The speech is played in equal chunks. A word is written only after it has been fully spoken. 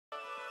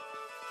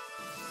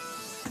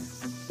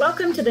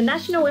Welcome to the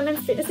National Women's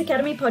Fitness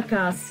Academy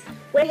podcast.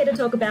 We're here to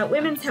talk about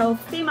women's health,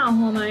 female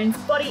hormones,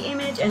 body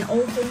image, and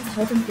all things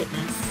health and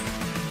fitness.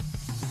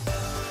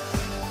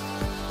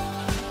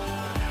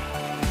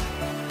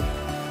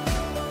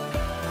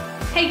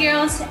 Hey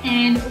girls,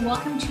 and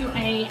welcome to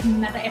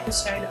another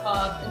episode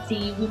of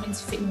the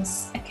Women's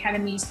Fitness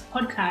Academy's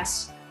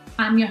podcast.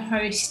 I'm your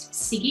host,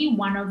 Siggy,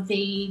 one of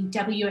the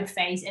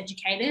WFA's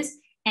educators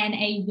and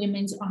a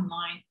women's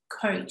online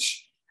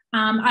coach.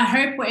 I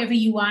hope wherever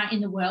you are in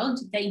the world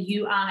that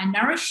you are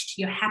nourished,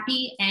 you're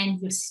happy, and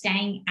you're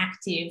staying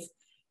active.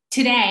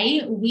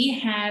 Today, we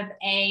have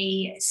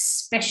a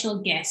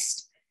special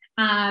guest.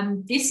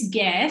 This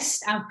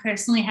guest, I've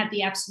personally had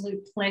the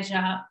absolute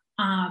pleasure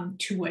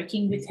to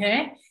working with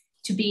her,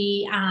 to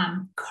be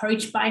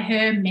coached by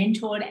her,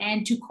 mentored,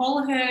 and to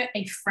call her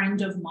a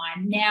friend of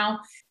mine. Now,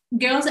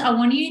 girls, I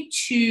want you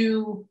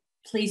to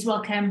please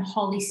welcome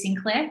Holly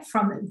Sinclair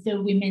from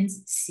the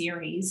Women's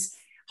Series.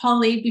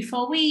 Holly,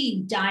 before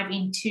we dive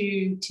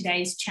into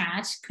today's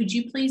chat, could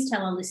you please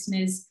tell our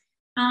listeners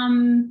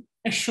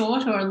a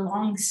short or a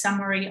long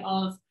summary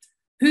of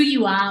who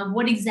you are,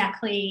 what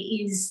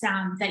exactly is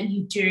that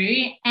you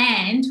do,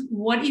 and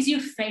what is your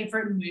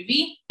favorite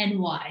movie and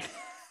why?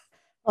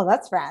 Well,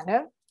 that's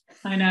random.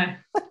 I know.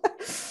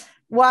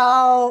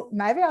 Well,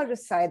 maybe I'll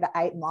just say The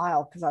 8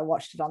 Mile because I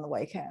watched it on the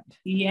weekend.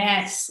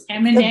 Yes,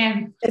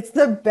 Eminem. It's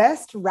the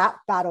best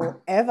rap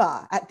battle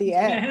ever at the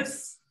end.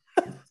 Yes.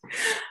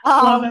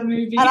 Love that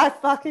movie. And I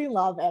fucking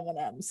love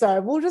Eminem. So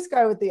we'll just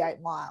go with The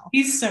 8 Mile.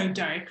 He's so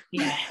dope.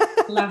 Yeah,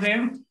 love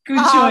him.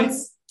 Good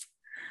choice.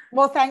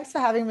 Well, thanks for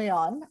having me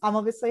on. I'm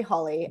obviously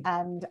Holly,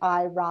 and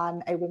I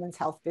run a women's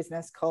health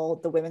business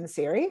called the Women's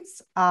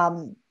Series.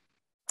 And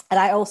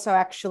I also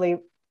actually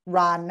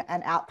run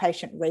an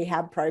outpatient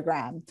rehab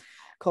program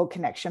called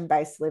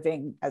Connection-Based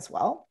Living as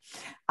well.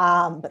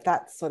 But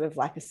that's sort of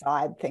like a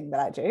side thing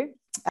that I do.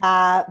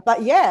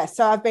 But yeah,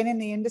 so I've been in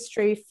the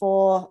industry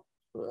for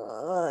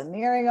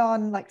nearing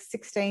on like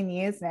 16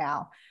 years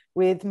now,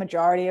 with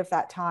majority of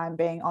that time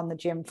being on the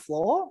gym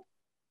floor.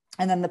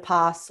 And then the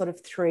past sort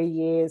of 3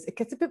 years, it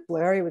gets a bit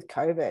blurry with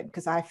COVID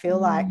because I feel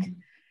like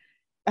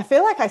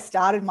I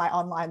started my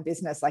online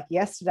business like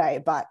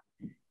yesterday, but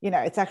you know,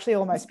 it's actually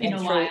almost been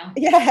a while.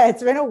 Yeah,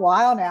 it's been a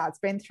while now. It's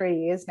been 3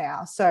 years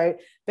now. So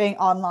being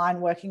online,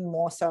 working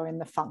more so in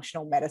the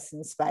functional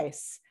medicine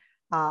space,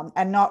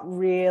 and not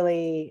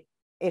really,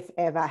 if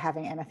ever,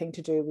 having anything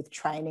to do with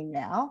training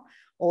now,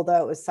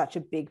 although it was such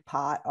a big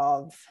part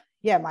of,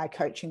 my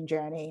coaching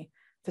journey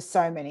for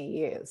so many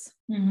years.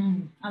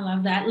 Mm-hmm. I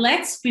love that.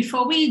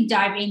 Before we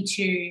dive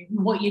into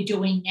what you're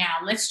doing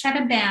now, let's chat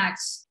about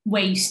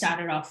where you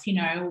started off. You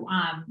know,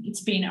 it's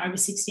been over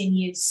 16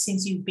 years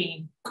since you've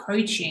been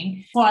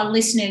coaching. For our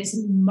listeners,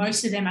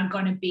 most of them are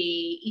going to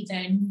be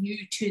either new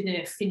to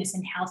the fitness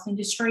and health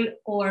industry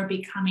or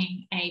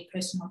becoming a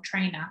personal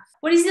trainer.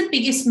 What is the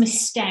biggest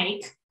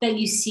mistake that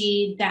you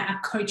see that our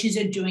coaches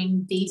are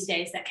doing these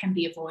days that can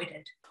be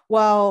avoided?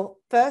 Well,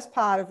 first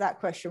part of that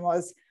question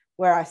was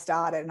where I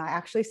started, and I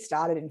actually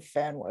started in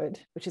Fernwood,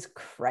 which is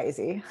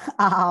crazy.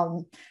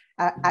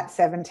 At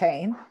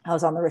 17, I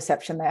was on the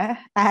reception there.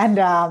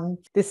 And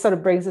this sort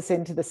of brings us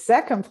into the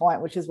second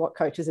point, which is what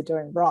coaches are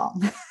doing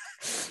wrong.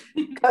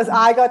 Because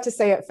I got to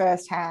see it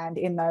firsthand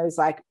in those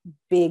like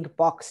big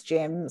box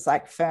gyms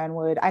like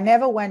Fernwood. I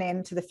never went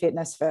into the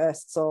Fitness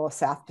Firsts or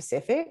South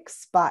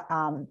Pacifics, but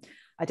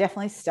I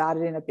definitely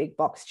started in a big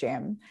box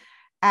gym.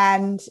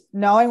 And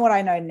knowing what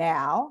I know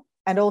now,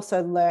 and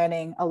also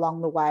learning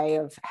along the way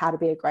of how to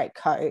be a great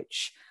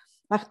coach,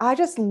 like I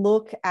just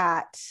look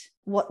at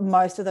what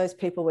most of those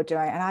people were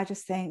doing and I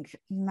just think,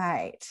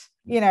 mate,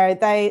 you know,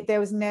 there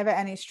was never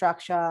any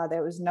structure.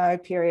 There was no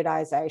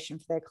periodization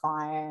for their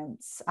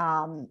clients.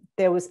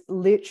 There was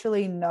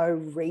literally no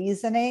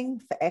reasoning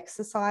for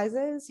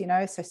exercises, you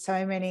know,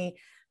 so many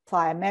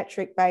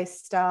plyometric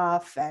based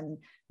stuff and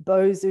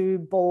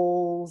Bosu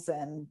balls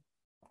and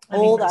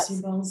all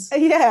that.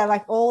 Yeah,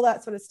 like all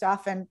that sort of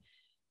stuff. And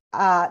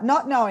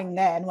not knowing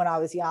then when I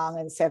was young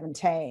and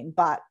 17,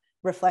 but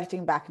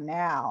reflecting back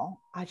now,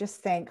 I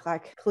just think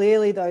like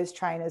clearly those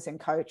trainers and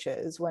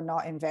coaches were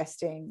not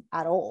investing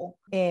at all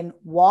in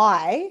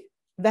why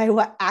they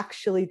were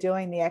actually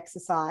doing the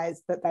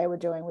exercise that they were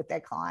doing with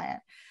their client.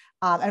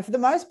 And for the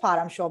most part,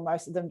 I'm sure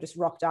most of them just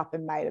rocked up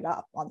and made it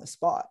up on the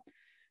spot,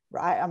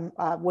 right?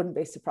 I wouldn't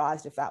be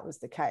surprised if that was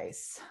the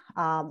case.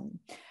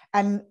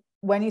 And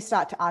when you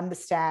start to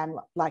understand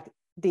like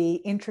the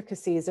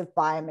intricacies of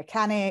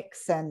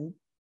biomechanics and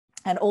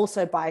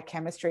also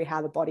biochemistry,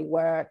 how the body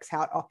works,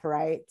 how it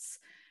operates,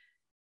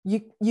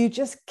 you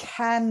just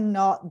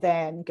cannot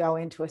then go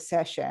into a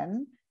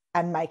session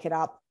and make it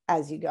up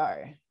as you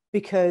go,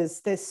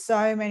 because there's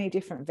so many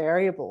different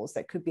variables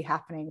that could be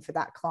happening for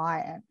that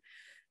client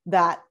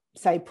that,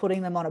 say,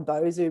 putting them on a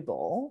Bosu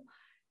ball,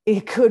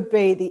 it could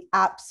be the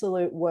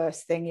absolute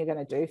worst thing you're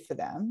going to do for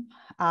them,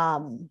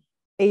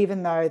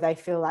 even though they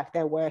feel like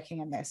they're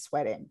working and they're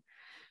sweating.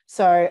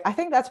 So I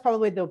think that's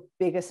probably the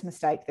biggest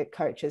mistake that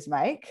coaches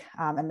make,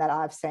 and that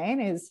I've seen,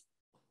 is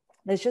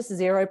There's just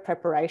zero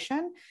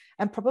preparation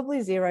and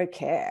probably zero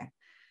care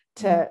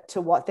to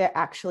what they're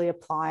actually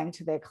applying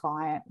to their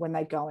client when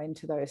they go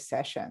into those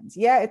sessions.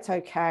 Yeah, it's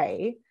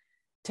okay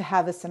to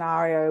have a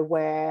scenario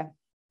where,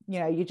 you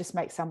know, you just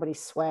make somebody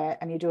sweat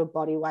and you do a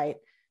body weight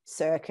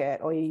circuit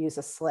or you use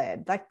a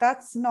sled. Like,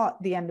 that's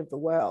not the end of the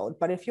world.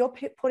 But if you're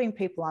putting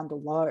people under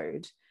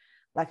load,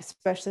 like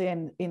especially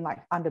in like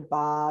under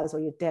bars, or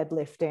you're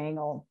deadlifting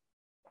or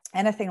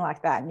anything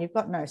like that, and you've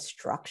got no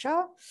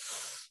structure,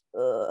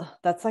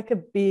 that's like a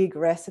big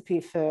recipe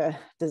for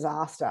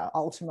disaster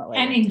ultimately.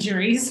 And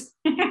injuries.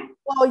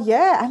 Well,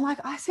 yeah. And like,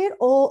 I see it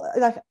all,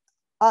 like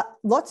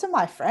lots of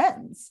my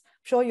friends,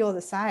 I'm sure you're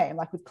the same,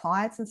 like with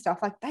clients and stuff,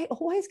 like they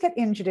always get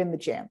injured in the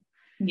gym.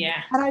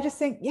 Yeah. And I just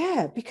think,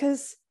 yeah,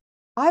 because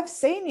I've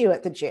seen you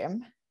at the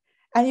gym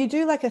and you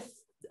do like a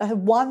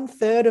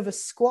 1/3 of a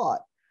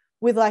squat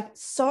with like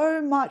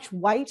so much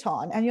weight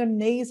on and your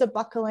knees are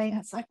buckling.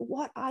 It's like,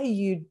 what are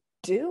you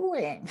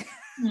doing?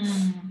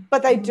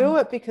 But they do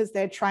it because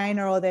their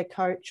trainer or their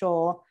coach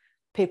or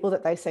people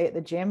that they see at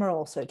the gym are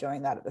also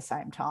doing that at the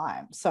same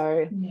time.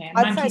 So yeah,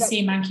 monkey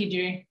see, monkey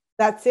do.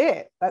 That's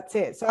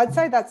it. So I'd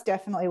say that's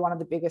definitely one of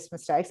the biggest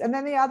mistakes. And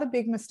then the other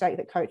big mistake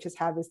that coaches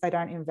have is they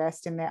don't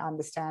invest in their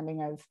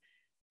understanding of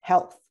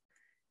health,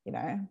 you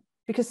know,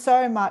 because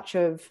so much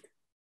of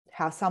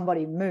how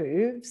somebody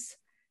moves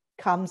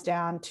comes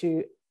down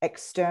to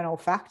external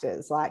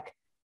factors like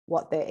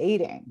what they're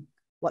eating,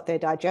 what their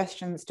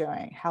digestion's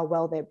doing, how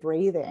well they're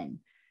breathing,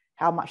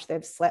 how much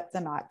they've slept the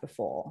night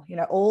before. You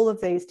know, all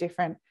of these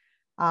different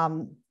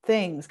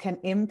things can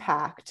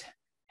impact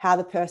how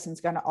the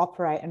person's going to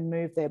operate and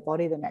move their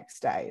body the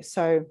next day.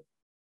 So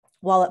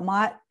while it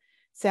might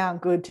sound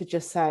good to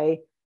just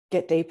say,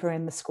 get deeper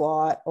in the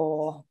squat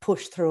or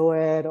push through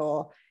it,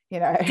 or,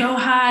 you know, go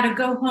hard or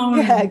go home.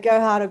 Yeah, go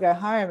hard or go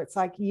home. It's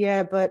like,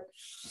 yeah, but,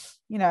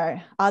 you know,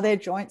 are their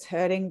joints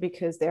hurting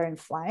because they're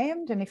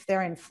inflamed? And if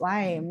they're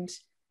inflamed,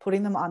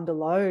 putting them under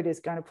load is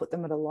going to put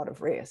them at a lot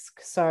of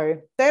risk.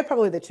 So they're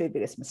probably the two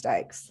biggest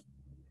mistakes.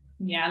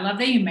 Yeah, I love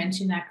that you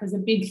mentioned that, because a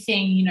big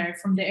thing, you know,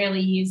 from the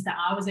early years that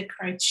I was a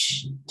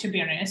coach, to be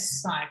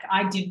honest, like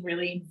I didn't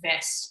really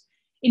invest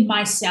in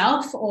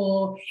myself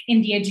or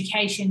in the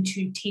education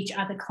to teach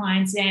other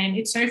clients. And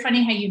it's so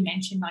funny how you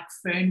mentioned like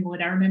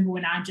Fernwood. I remember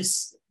when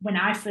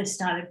I first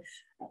started,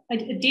 I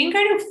didn't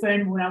go to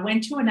Fernwood. I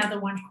went to another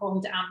one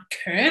called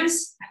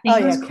Curves, I think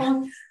it was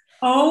called.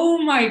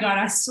 Oh my God,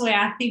 I swear,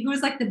 I think it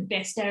was like the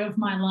best day of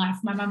my life.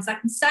 My mum's like,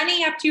 I'm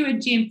signing up to a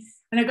gym.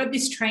 And I got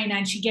this trainer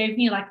and she gave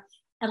me like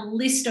a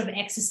list of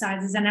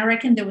exercises. And I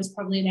reckon there was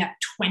probably about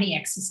 20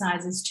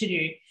 exercises to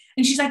do.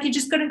 And she's like, you're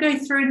just going to go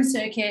through the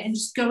circuit and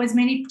just go as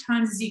many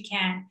times as you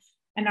can.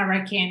 And I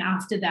reckon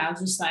after that, I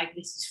was just like,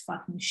 this is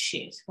fucking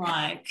shit.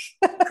 Like,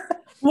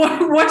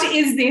 what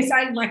is this?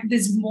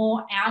 There's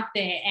more out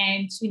there.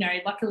 And, you know,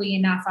 luckily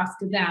enough,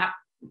 after that,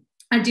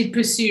 I did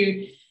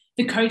pursue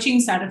the coaching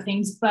side of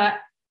things. But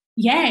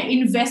yeah,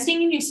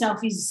 investing in yourself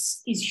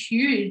is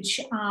huge.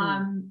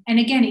 And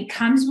again, it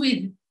comes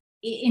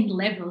in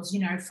levels.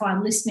 You know, for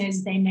our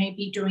listeners, they may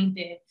be doing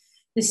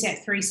the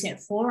set 3, set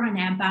 4 right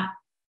now, but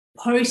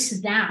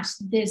post that,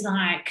 there's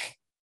like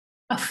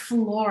a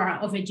flora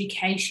of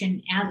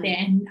education out there.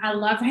 And I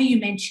love how you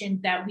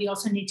mentioned that we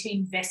also need to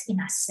invest in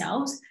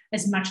ourselves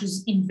as much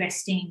as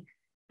investing,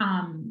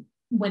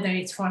 whether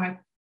it's for,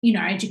 you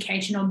know,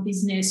 education or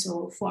business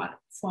or for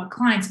our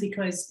clients,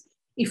 because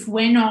if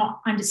we're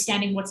not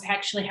understanding what's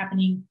actually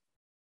happening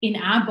in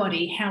our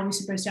body, how are we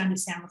supposed to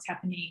understand what's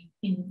happening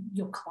in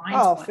your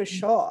client's body? For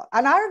sure.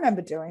 And I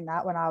remember doing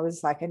that when I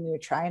was like a new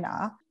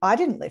trainer. I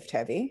didn't lift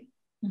heavy.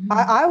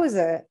 I was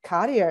a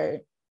cardio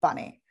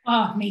bunny.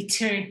 Oh, me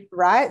too.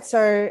 Right.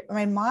 So, I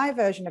mean, my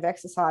version of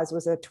exercise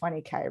was a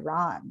 20K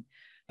run,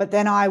 but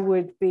then I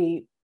would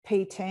be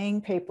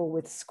PTing people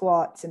with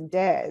squats and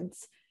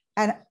deads.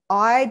 And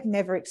I'd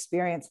never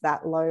experienced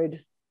that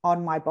load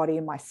on my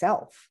body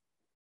myself,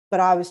 but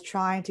I was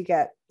trying to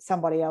get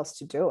somebody else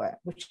to do it,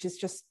 which is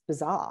just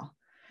bizarre,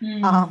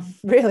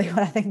 really, when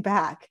I think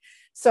back.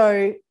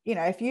 So, you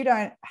know, if you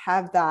don't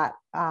have that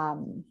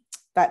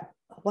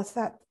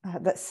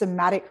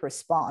somatic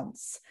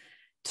response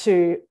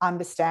to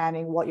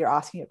understanding what you're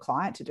asking your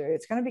client to do,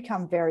 it's going to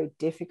become very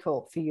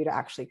difficult for you to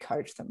actually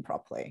coach them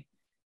properly.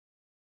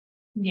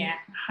 Yeah,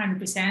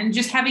 100%. And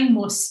just having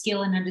more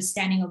skill and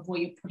understanding of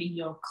what you're putting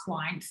your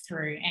client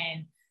through.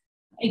 And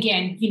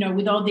again, you know,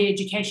 with all the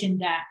education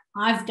that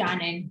I've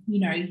done and, you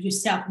know,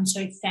 yourself, I'm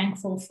so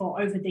thankful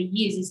for over the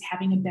years, is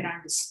having a better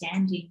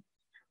understanding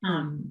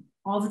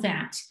of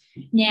that.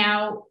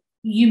 Now,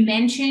 you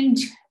mentioned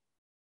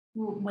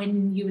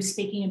when you were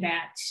speaking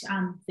about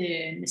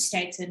the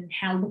mistakes and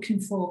how looking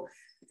for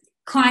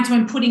clients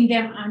when putting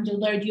them under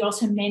load, you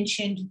also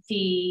mentioned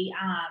the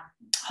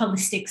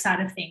holistic side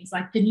of things,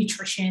 like the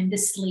nutrition, the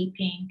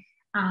sleeping.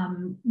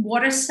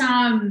 What are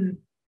some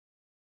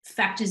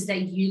factors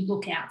that you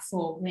look out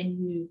for when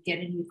you get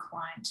a new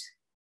client?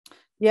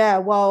 Yeah,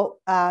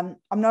 well, I'm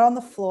not on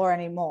the floor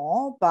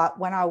anymore, but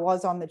when I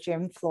was on the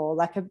gym floor,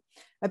 like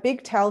a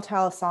big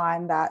telltale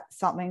sign that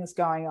something's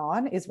going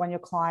on is when your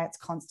clients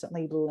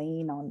constantly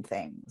lean on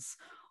things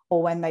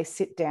or when they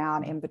sit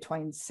down in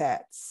between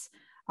sets,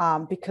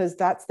 because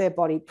that's their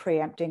body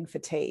preempting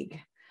fatigue.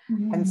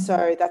 And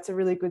so that's a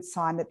really good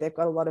sign that they've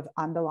got a lot of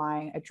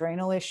underlying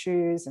adrenal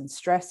issues and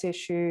stress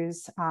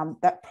issues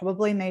that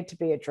probably need to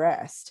be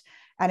addressed.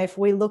 And if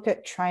we look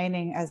at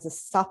training as a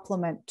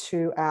supplement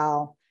to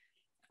our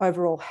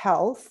overall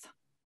health,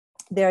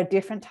 there are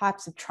different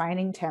types of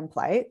training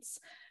templates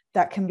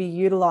that can be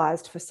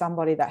utilized for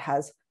somebody that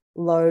has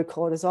low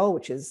cortisol,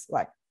 which is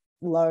like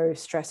low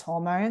stress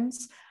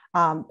hormones,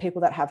 people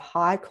that have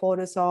high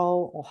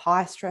cortisol or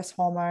high stress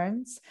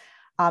hormones.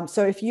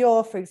 So if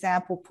you're, for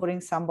example,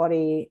 putting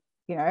somebody,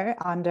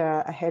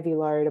 under a heavy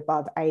load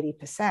above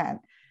 80%,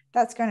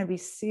 that's going to be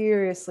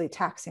seriously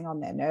taxing on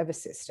their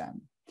nervous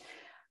system.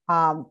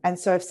 And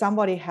so if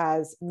somebody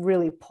has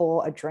really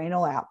poor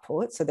adrenal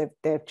output, so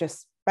they've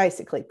just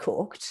basically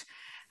cooked,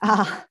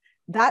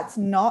 that's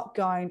not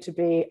going to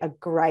be a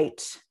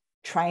great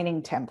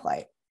training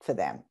template for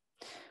them,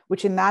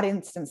 which in that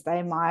instance,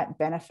 they might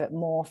benefit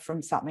more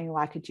from something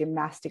like a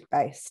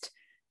gymnastic-based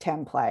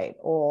template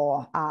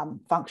or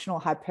functional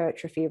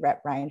hypertrophy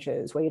rep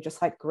ranges, where you're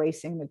just like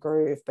greasing the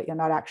groove, but you're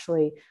not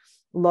actually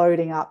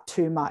loading up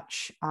too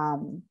much,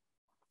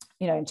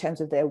 in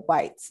terms of their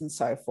weights and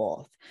so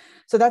forth.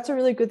 So that's a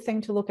really good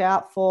thing to look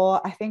out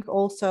for. I think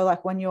also,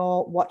 like when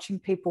you're watching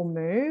people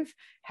move,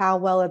 how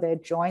well are their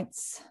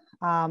joints?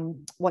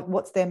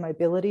 What's their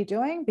mobility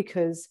doing?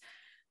 Because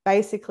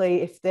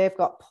basically, if they've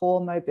got poor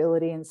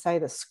mobility in, say,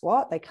 the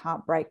squat, they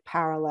can't break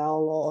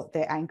parallel or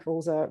their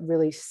ankles are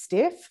really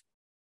stiff,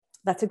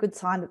 that's a good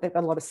sign that they've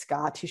got a lot of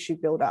scar tissue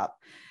buildup.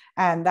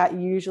 And that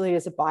usually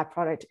is a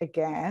byproduct,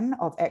 again,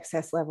 of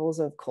excess levels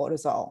of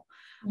cortisol.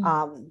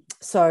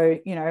 So,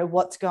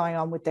 what's going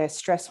on with their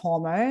stress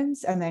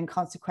hormones, and then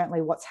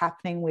consequently what's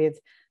happening with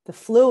the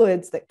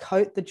fluids that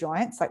coat the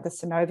joints, like the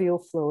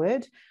synovial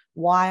fluid.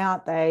 Why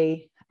aren't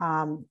they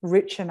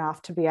rich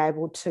enough to be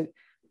able to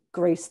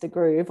grease the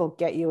groove or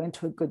get you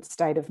into a good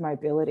state of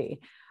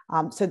mobility?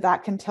 So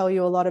that can tell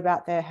you a lot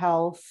about their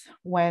health.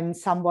 When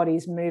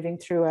somebody's moving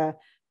through a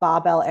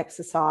barbell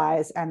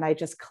exercise and they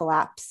just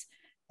collapse,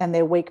 and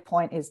their weak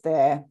point is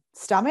their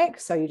stomach.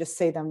 So you just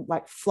see them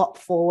like flop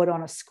forward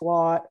on a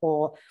squat,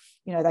 or,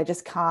 they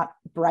just can't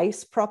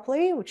brace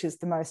properly, which is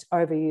the most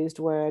overused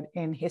word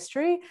in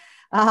history.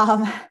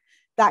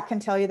 That can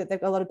tell you that they've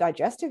got a lot of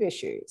digestive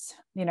issues.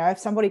 If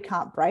somebody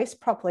can't brace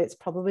properly, it's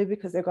probably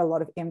because they've got a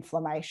lot of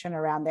inflammation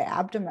around their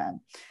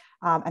abdomen.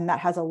 And that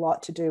has a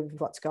lot to do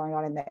with what's going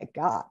on in their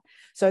gut.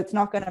 So it's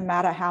not going to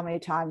matter how many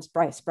times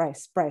brace, right?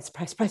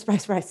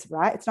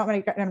 It's not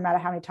going to matter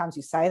how many times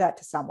you say that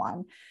to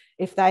someone.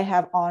 If they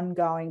have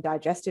ongoing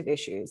digestive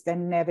issues, they're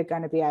never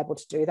going to be able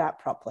to do that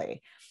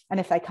properly. And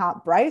if they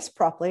can't brace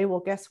properly, well,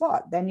 guess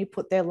what? Then you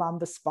put their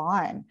lumbar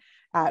spine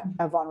at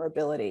a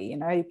vulnerability.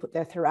 You put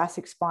their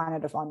thoracic spine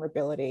at a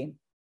vulnerability.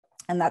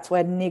 And that's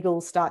where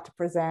niggles start to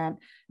present.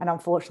 And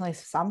unfortunately,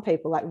 for some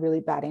people, like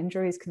really bad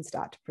injuries can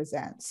start to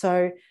present.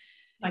 So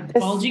like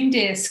bulging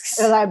discs.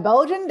 Like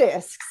bulging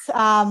discs.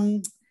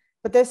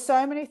 But there's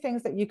so many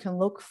things that you can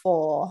look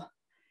for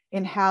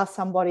in how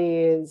somebody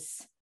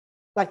is,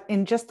 like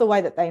in just the way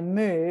that they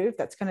move,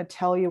 that's going to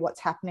tell you what's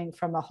happening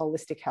from a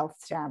holistic health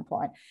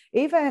standpoint.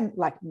 Even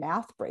like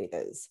mouth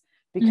breathers,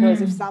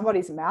 because if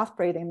somebody's mouth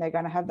breathing, they're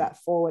going to have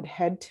that forward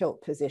head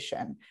tilt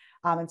position.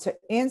 And so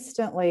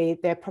instantly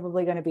they're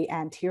probably going to be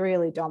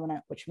anteriorly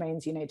dominant, which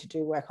means you need to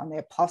do work on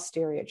their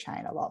posterior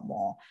chain a lot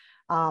more.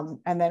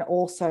 And then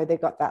also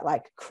they've got that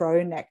like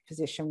crow neck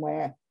position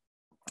where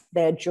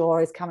their jaw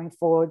is coming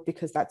forward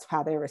because that's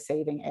how they're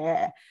receiving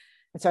air.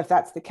 And so if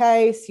that's the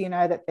case,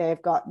 that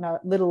they've got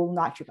little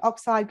nitric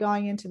oxide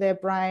going into their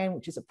brain,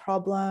 which is a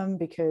problem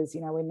because,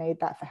 we need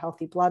that for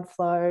healthy blood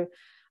flow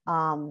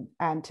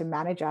and to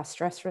manage our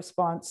stress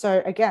response.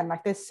 So again,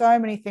 like there's so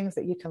many things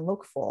that you can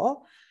look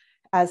for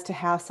as to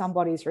how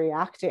somebody's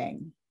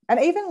reacting. And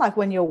even like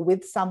when you're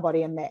with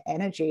somebody and their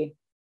energy,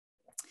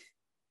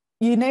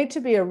 you need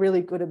to be a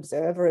really good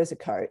observer as a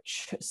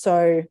coach.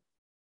 So,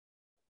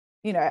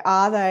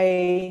 are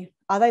they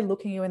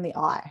looking you in the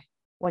eye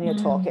when you're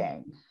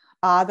talking?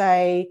 Are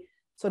they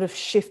sort of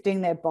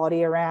shifting their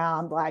body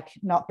around, like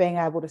not being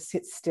able to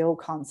sit still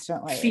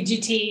constantly?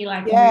 Fidgety,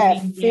 like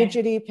moving,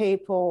 fidgety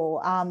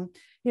people.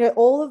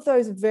 All of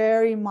those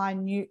very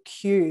minute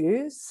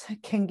cues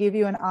can give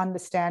you an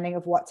understanding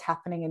of what's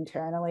happening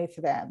internally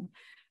for them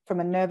from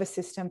a nervous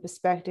system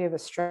perspective, a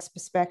stress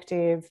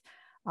perspective,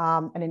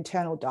 an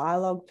internal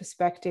dialogue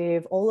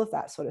perspective, all of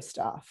that sort of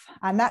stuff.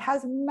 And that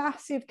has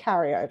massive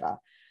carryover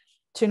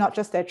to not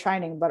just their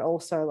training, but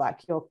also like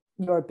your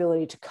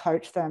ability to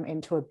coach them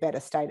into a better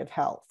state of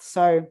health.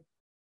 So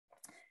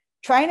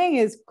training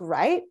is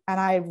great. And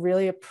I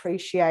really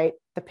appreciate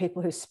the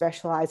people who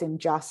specialize in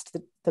just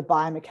the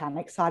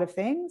biomechanics side of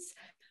things.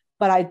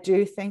 But I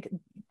do think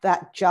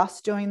that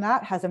just doing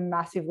that has a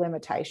massive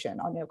limitation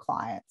on your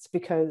clients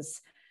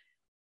because,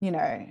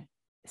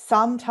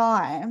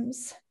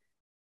 sometimes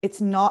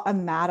it's not a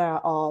matter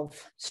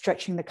of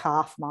stretching the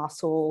calf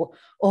muscle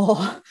or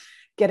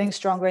getting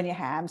stronger in your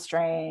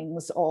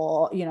hamstrings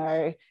or,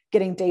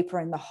 getting deeper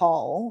in the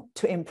hole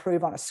to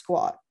improve on a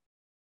squat.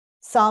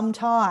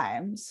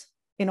 Sometimes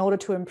in order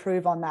to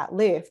improve on that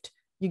lift,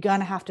 you're going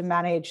to have to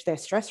manage their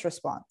stress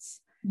response.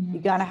 Mm-hmm.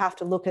 You're going to have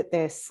to look at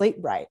their sleep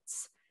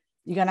rates.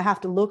 You're going to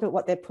have to look at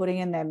what they're putting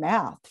in their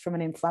mouth from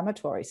an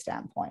inflammatory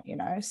standpoint,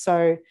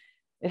 So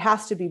it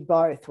has to be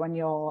both when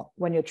you're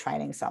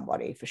training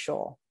somebody, for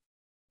sure.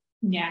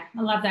 Yeah,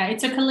 I love that.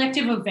 It's a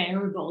collective of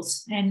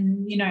variables,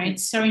 and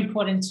it's so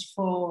important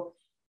for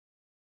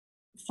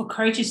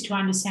coaches to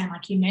understand,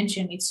 like you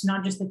mentioned, it's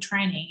not just the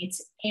training,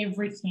 it's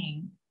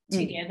everything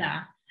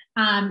together.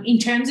 In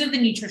terms of the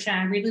nutrition,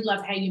 I really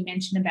love how you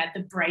mentioned about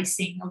the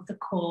bracing of the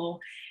core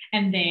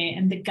and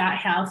the gut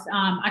health.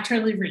 I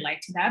totally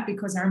relate to that,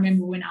 because I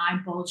remember when I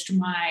bulged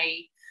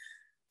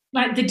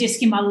the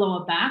disc in my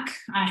lower back,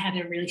 I had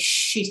a really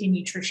shitty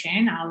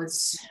nutrition. I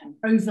was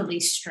overly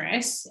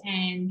stressed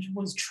and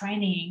was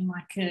training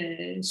like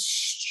a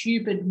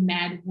stupid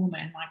mad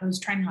woman. Like I was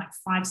training like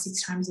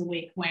 5-6 times a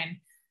week when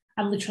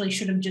I literally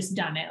should have just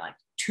done it like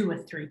 2 or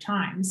 3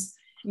 times.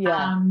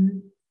 Yeah.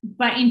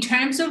 But in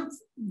terms of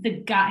the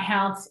gut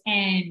health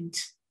and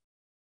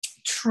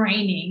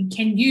training,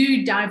 can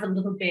you dive a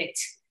little bit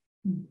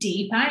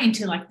deeper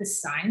into like the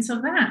science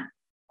of that?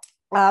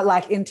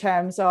 Like in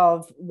terms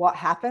of what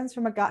happens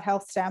from a gut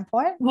health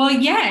standpoint? Well,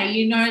 yeah,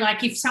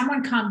 like if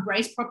someone can't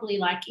brace properly,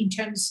 like in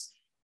terms,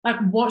 like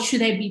what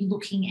should they be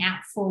looking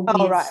out for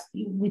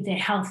with their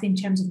health in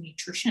terms of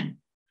nutrition?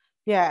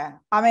 Yeah.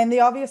 I mean,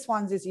 the obvious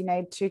ones is you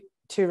need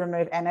to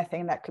remove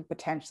anything that could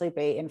potentially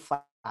be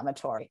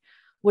inflammatory,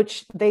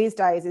 which these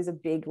days is a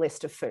big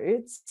list of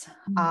foods.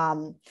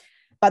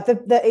 But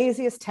the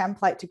easiest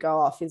template to go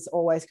off is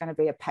always going to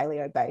be a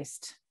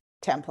paleo-based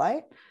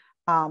template.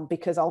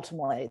 Because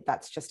ultimately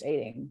that's just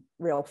eating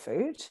real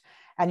food,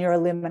 and you're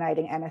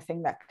eliminating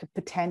anything that could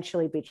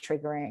potentially be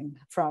triggering,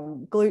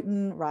 from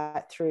gluten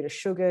right through to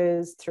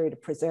sugars, through to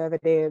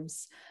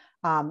preservatives,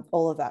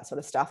 all of that sort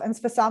of stuff. And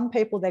for some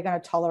people, they're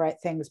going to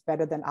tolerate things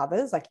better than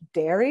others. Like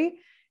dairy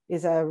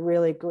is a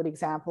really good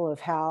example of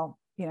how,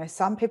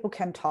 some people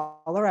can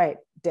tolerate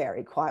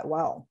dairy quite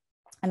well.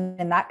 And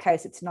in that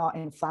case, it's not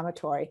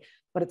inflammatory,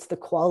 but it's the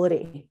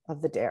quality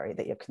of the dairy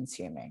that you're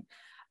consuming.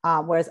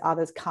 Whereas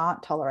others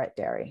can't tolerate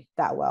dairy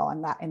that well,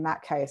 and that in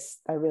that case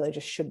they really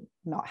just should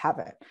not have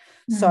it.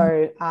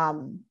 So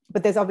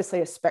but there's obviously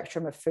a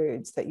spectrum of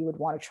foods that you would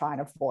want to try and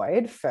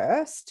avoid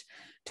first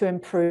to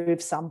improve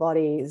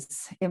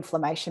somebody's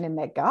inflammation in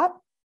their gut.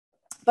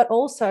 But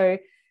also,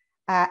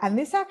 and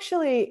this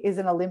actually is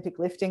an Olympic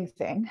lifting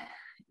thing,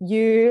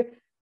 you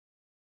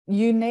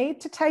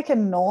need to take a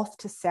north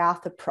to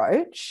south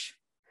approach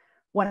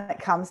when it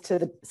comes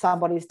to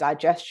somebody's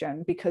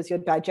digestion, because your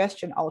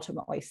digestion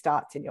ultimately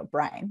starts in your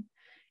brain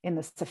in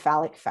the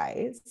cephalic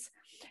phase.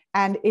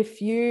 And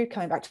if you,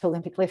 coming back to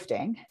Olympic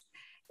lifting,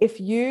 if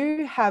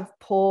you have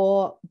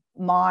poor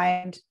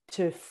mind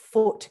to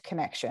foot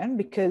connection,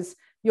 because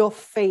your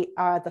feet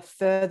are the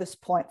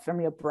furthest point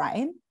from your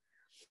brain,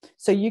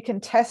 so you can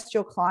test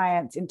your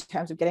clients in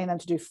terms of getting them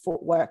to do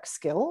footwork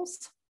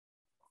skills,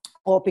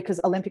 or because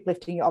Olympic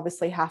lifting, you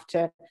obviously have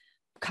to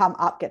come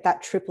up, get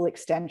that triple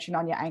extension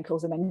on your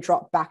ankles and then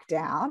drop back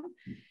down.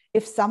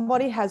 If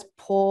somebody has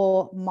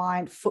poor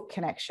mind foot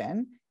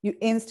connection, you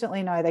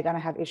instantly know they're going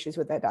to have issues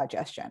with their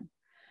digestion,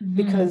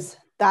 because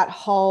that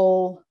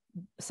whole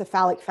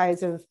cephalic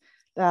phase of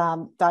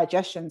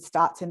digestion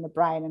starts in the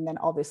brain and then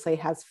obviously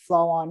has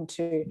flow on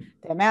to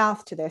their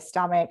mouth, to their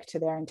stomach, to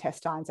their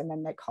intestines, and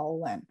then their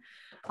colon.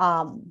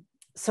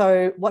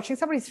 So watching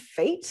somebody's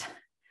feet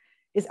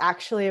is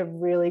actually a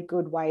really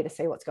good way to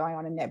see what's going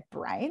on in their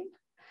brain.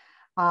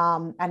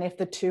 And if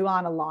the two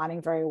aren't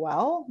aligning very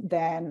well,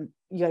 then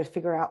you got to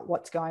figure out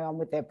what's going on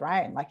with their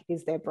brain. Like,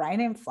 is their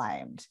brain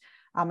inflamed?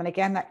 And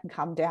again, that can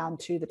come down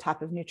to the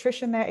type of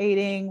nutrition they're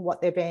eating,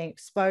 what they're being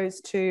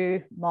exposed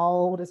to,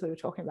 mold, as we were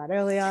talking about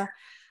earlier.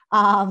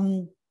 Are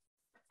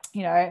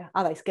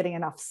they getting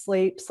enough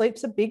sleep?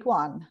 Sleep's a big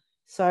one.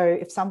 So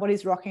if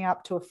somebody's rocking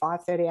up to a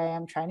 5:30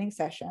 a.m. training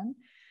session,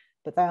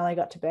 but they only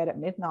got to bed at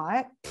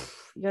midnight,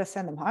 you got to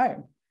send them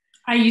home.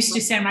 I used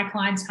to send my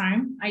clients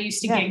home. I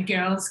used to get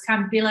girls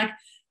come be like,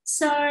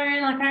 so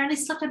like I only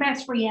slept about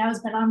 3 hours,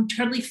 but I'm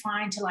totally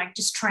fine to like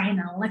just train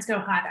and let's go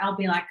hard. I'll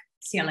be like,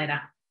 see you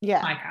later.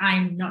 Yeah. Like,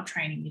 I'm not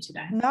training you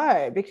today.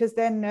 No, because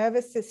their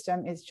nervous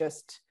system is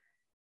just,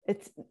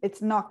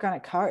 it's not going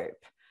to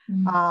cope.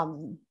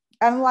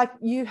 And like,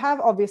 you have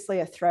obviously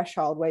a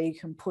threshold where you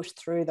can push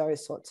through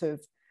those sorts of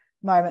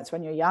moments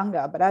when you're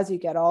younger, but as you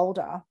get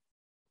older,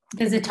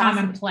 there's a time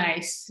and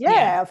place.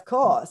 Yeah, of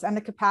course. And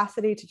the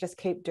capacity to just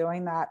keep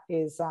doing that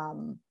is,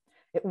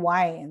 it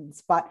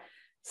wanes. But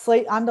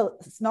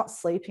not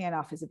sleeping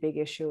enough is a big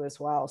issue as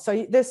well.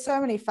 So there's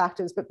so many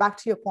factors, but back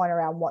to your point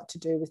around what to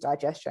do with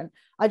digestion,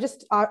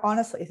 I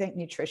honestly think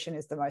nutrition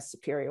is the most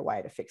superior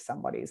way to fix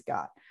somebody's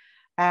gut.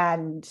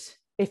 And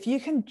if you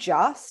can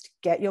just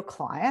get your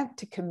client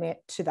to commit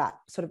to that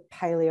sort of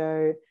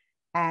paleo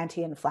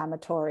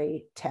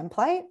anti-inflammatory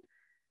template,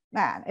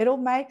 man, it'll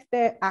make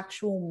their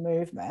actual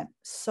movement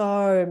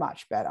so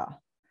much better.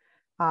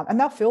 And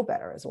they'll feel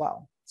better as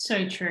well.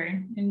 So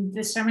true. And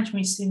there's so much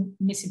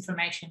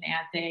misinformation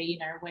out there, you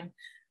know,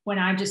 when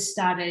I just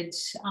started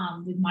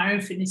with my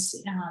own fitness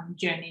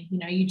journey, you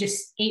know, you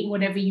just eat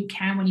whatever you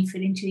can when you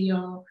fit into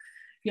your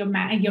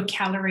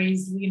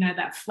calories, you know,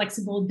 that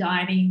flexible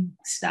dieting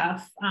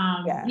stuff.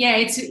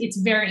 It's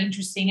very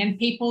interesting, and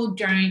people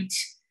don't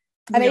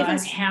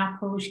realize how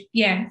push.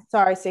 Yeah.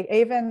 Sorry, Sig,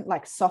 even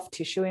like soft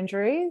tissue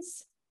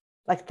injuries,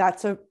 like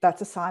that's a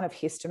sign of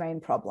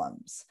histamine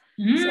problems.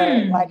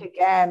 So like,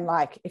 again,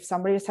 like if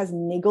somebody just has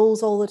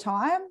niggles all the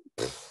time,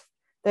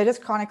 they're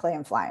just chronically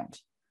inflamed.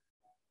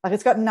 Like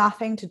it's got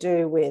nothing to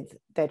do with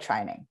their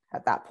training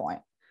at that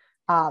point.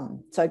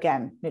 So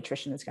again,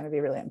 nutrition is going to be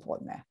really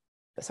important there.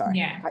 But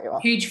sorry, cut you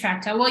off. Huge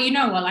factor. Well, you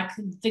know what, like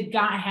the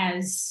guy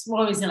has,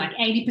 what was it, like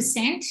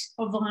 80%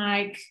 of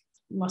like,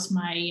 lost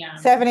my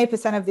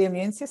 70% of the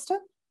immune system.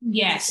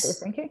 Yes. You're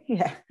thinking?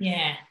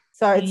 Yeah.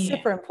 So it's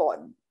super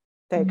important,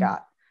 their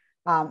gut,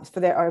 for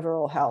their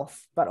overall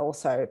health, but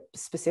also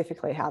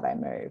specifically how they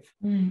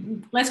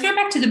move. Let's go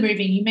back to the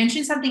moving. You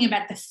mentioned something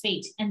about the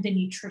feet and the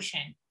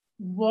nutrition.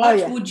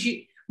 What would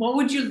you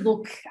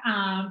look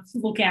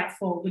out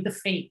for with the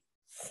feet?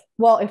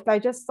 Well, if they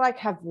just like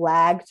have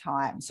lag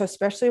time, so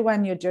especially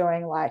when you're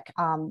doing like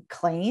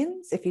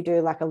cleans, if you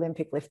do like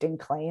Olympic lifting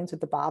cleans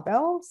with the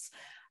barbells,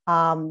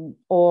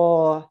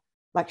 or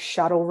like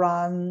shuttle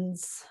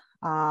runs,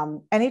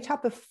 any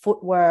type of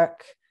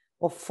footwork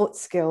or foot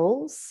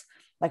skills,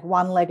 like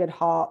one-legged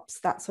hops,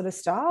 that sort of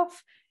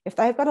stuff. If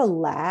they've got a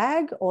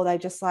lag or they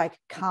just like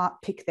can't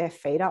pick their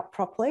feet up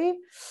properly,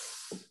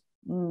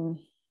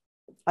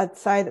 I'd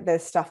say that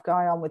there's stuff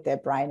going on with their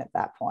brain at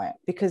that point,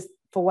 because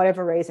for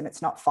whatever reason,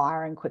 it's not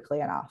firing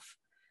quickly enough.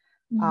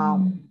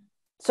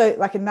 So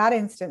like in that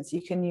instance,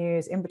 you can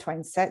use, in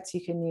between sets,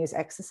 you can use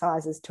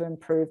exercises to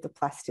improve the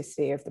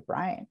plasticity of the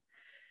brain.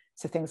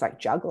 So things like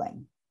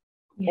juggling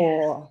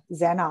or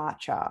Zen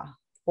Archer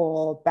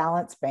or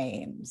balance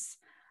beams.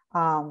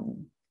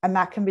 And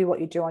that can be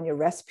what you do on your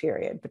rest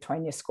period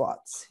between your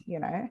squats, you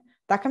know,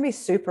 that can be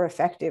super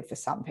effective for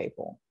some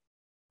people.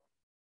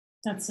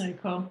 That's so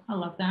cool. I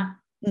love that.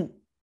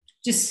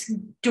 Just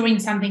doing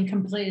something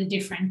completely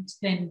different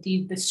than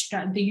the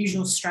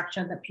usual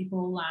structure that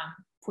people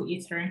put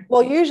you through.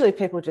 Well, usually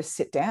people just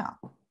sit down.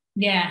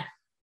 Yeah.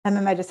 And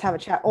then they just have a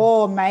chat.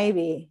 Or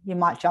maybe you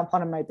might jump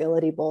on a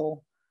mobility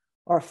ball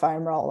or a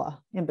foam roller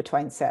in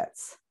between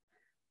sets.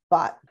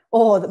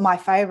 Or my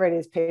favorite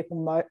is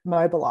people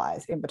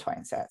mobilize in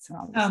between sets.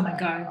 And my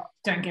God,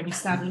 don't get me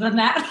started on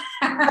that.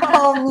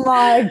 Oh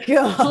my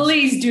God.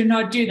 Please do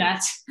not do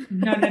that.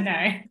 No.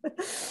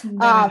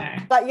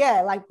 But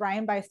yeah, like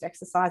brain-based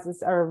exercises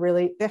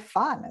they're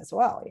fun as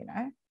well, you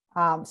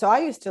know? So I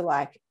used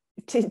to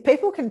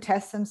people can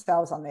test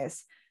themselves on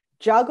this,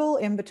 juggle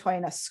in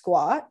between a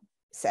squat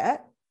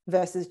set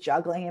versus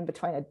juggling in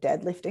between a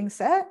deadlifting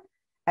set.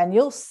 And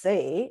you'll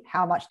see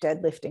how much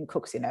deadlifting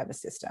cooks your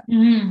nervous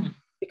system,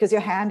 because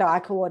your hand-eye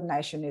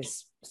coordination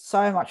is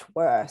so much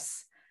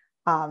worse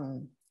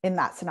in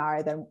that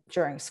scenario than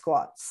during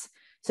squats.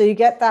 So you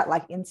get that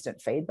like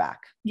instant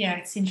feedback. Yeah,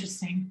 it's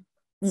interesting.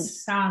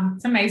 It's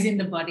amazing,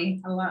 the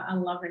body. I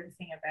love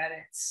everything about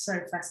it. It's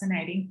so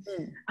fascinating.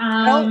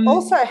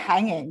 Also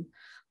hanging.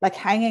 Like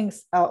hanging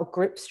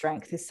grip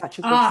strength is such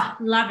a good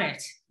love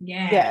it.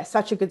 Yeah,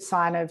 such a good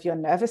sign of your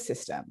nervous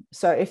system.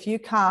 So if you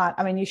can't,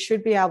 you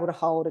should be able to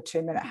hold a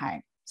 2-minute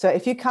hang. So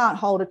if you can't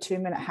hold a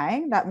 2-minute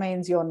hang, that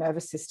means your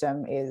nervous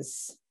system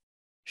is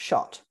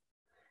shot.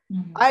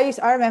 I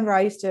remember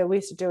we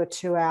used to do a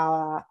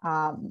 2-hour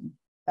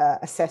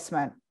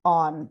assessment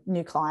on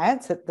new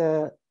clients at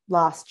the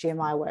last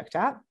gym I worked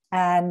at,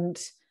 and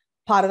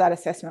part of that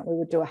assessment, we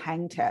would do a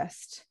hang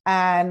test.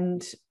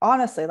 And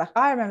honestly, like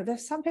I remember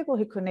there's some people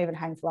who couldn't even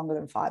hang for longer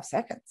than 5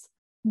 seconds.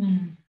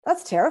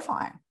 That's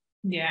terrifying.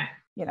 Yeah.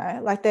 You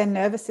know, like their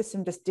nervous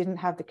system just didn't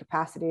have the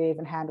capacity to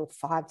even handle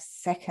 5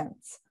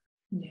 seconds.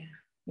 Yeah.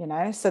 You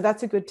know, so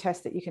that's a good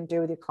test that you can do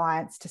with your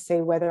clients to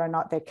see whether or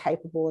not they're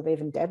capable of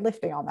even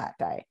deadlifting on that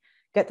day.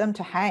 Get them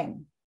to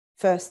hang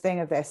first thing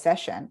of their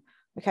session.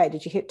 Okay,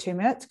 did you hit 2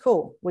 minutes?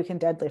 Cool, we can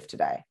deadlift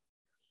today.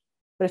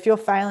 But if you're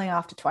failing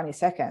after 20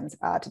 seconds,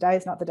 today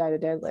is not the day to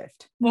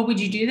deadlift. What would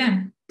you do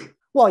then?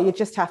 Well, you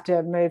just have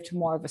to move to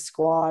more of a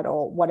squat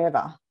or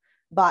whatever.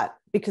 But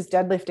because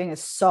deadlifting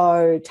is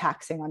so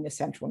taxing on your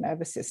central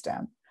nervous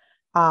system,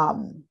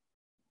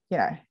 you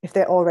know, if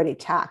they're already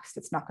taxed,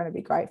 it's not going to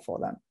be great for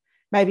them.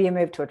 Maybe you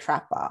move to a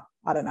trap bar.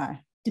 I don't know.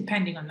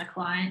 Depending on the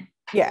client.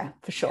 Yeah,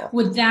 for sure.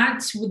 Would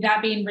that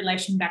be in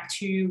relation back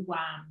to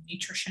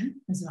nutrition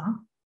as well?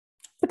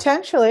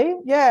 Potentially,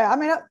 yeah.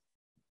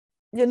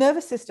 Your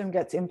nervous system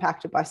gets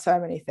impacted by so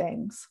many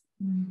things.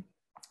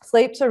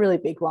 Sleep's a really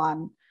big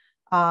one.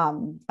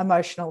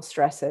 Emotional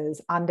stresses,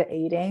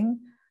 undereating.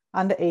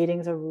 Undereating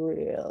is a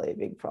really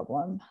big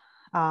problem.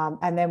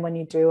 And then when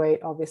you do eat,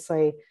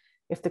 obviously,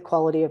 if the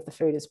quality of the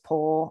food is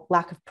poor,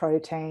 lack of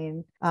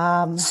protein.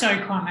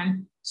 So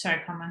common. So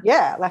common.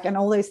 Yeah, like, and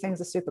all these things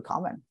are super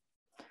common.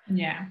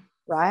 Yeah.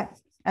 Right.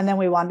 And then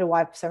we wonder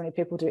why so many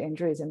people do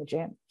injuries in the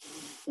gym.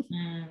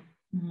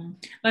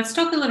 Let's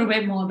talk a little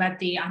bit more about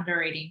the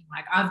undereating.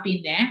 Like, I've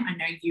been there. I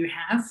know you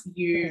have.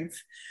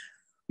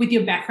 With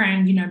your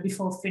background,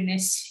 before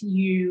fitness,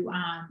 you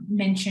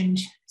mentioned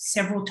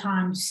several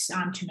times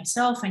to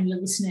myself and your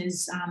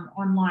listeners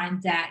online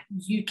that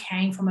you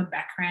came from a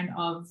background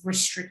of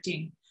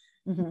restricting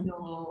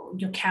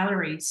your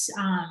calories.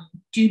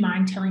 Do you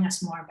mind telling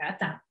us more about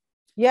that?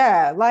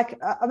 Yeah, like,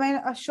 I mean,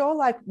 I'm sure,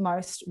 like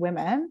most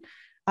women,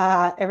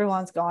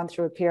 everyone's gone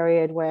through a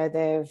period where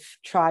they've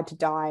tried to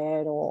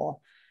diet or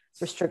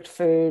restrict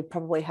food,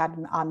 probably had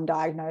an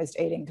undiagnosed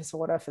eating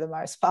disorder for the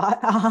most part,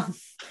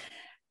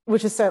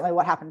 which is certainly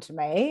what happened to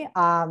me.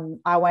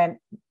 I went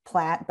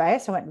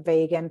plant-based. I went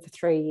vegan for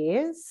 3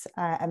 years,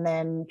 and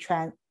then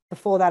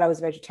before that I was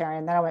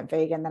vegetarian. Then I went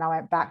vegan. Then I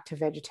went back to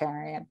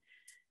vegetarian,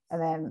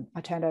 and then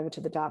I turned over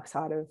to the dark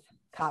side of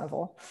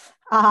carnivore,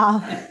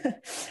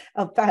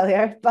 of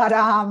paleo. But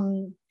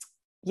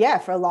yeah,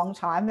 for a long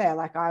time there,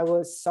 like, I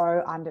was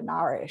so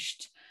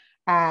undernourished,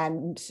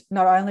 and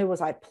not only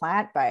was I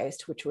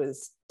plant-based, which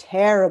was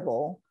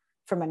terrible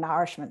from a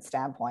nourishment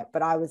standpoint,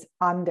 but I was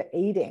under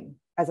eating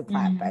as a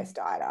plant-based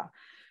dieter.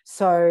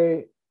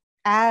 So,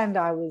 and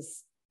I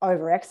was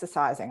over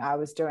exercising. I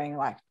was doing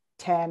like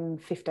 10,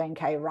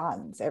 15K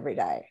runs every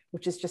day,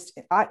 which is just,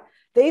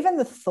 even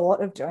the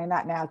thought of doing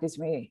that now gives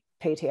me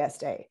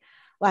PTSD.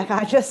 Like,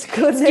 I just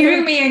couldn't. It's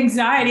giving me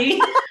anxiety.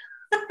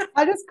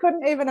 I just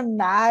couldn't even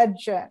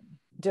imagine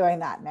doing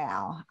that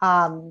now.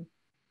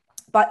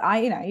 But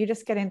you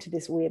just get into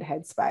this weird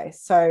headspace.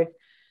 So,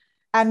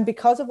 and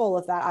because of all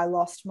of that, I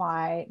lost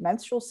my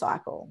menstrual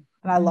cycle,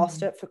 and I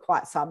lost it for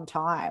quite some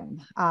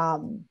time.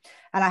 And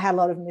I had a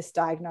lot of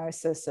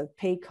misdiagnosis of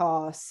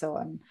PCOS,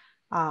 and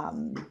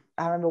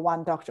I remember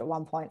one doctor at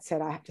one point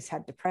said I just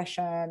had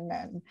depression,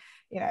 and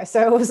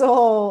so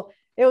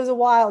it was a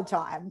wild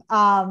time.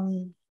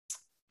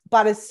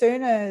 But as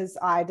soon as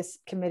I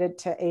just committed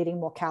to eating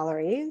more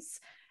calories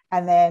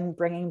and then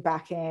bringing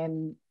back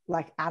in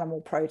like animal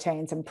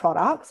proteins and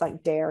products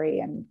like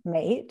dairy and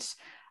meat,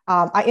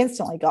 I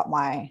instantly got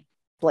my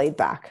bleed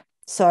back.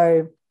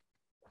 So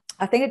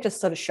I think it just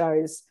sort of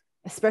shows,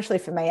 especially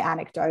for me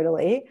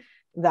anecdotally,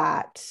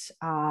 that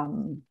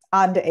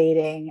under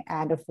eating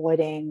and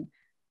avoiding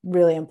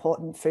really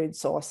important food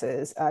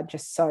sources are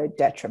just so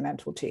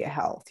detrimental to your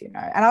health, And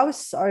I was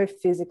so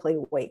physically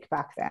weak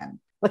back then.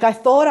 Like, I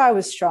thought I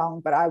was strong,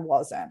 but I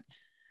wasn't,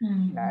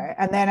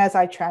 And then as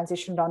I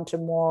transitioned onto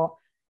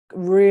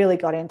really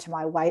got into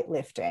my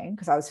weightlifting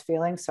because I was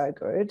feeling so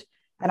good,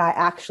 and I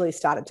actually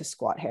started to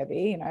squat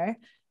heavy,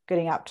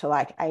 getting up to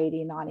like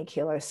 80, 90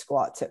 kilo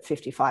squats at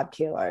 55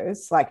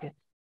 kilos. Like,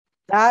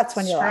 that's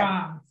when you're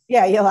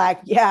like,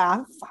 yeah,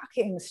 I'm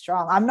fucking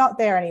strong. I'm not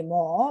there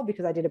anymore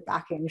because I did a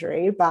back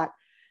injury, but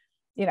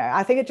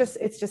I think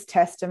it's just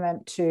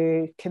testament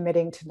to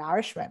committing to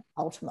nourishment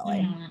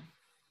ultimately.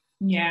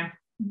 Yeah.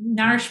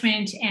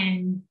 Nourishment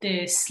and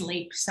the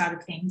sleep side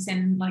of things.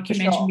 And like you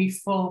mentioned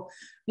before,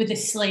 with the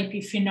sleep,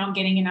 if you're not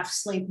getting enough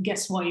sleep,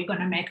 guess what? You're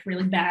going to make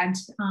really bad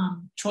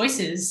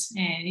choices,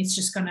 and it's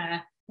just going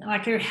to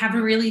like have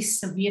a really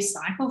severe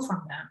cycle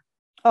from that.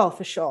 Oh,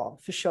 for sure.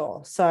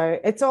 So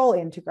it's all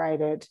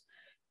integrated,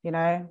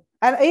 and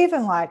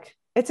even like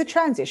it's a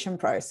transition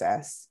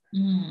process.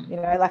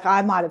 Like,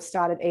 I might have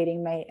started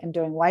eating meat and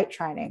doing weight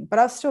training, but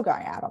I was still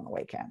going out on the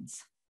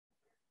weekends.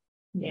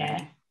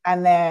 Yeah.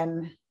 And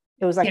then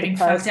it was like getting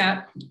fucked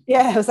up.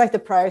 Yeah, it was like the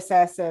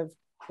process of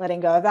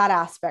letting go of that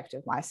aspect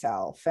of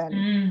myself.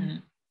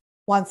 And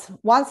once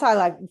I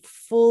like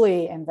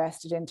fully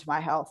invested into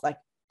my health, like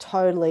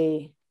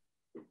totally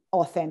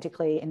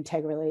authentically,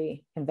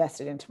 integrally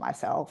invested into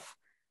myself,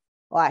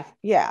 like,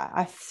 yeah,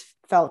 I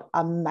felt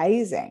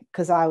amazing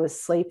because I was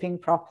sleeping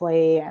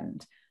properly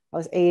and I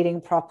was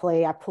eating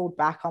properly. I pulled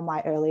back on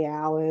my early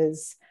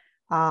hours.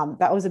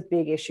 That was a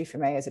big issue for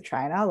me as a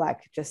trainer, like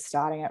just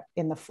starting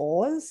in the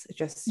 4s, it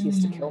just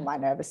used to kill my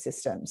nervous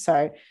system.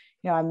 So,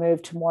 I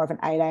moved to more of an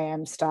 8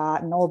 a.m.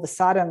 start, and all of a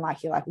sudden,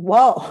 like, you're like,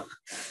 whoa,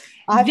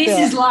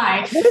 this is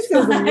life. This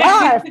is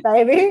life,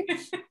 baby.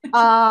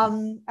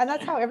 And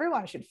that's how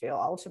everyone should feel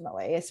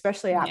ultimately,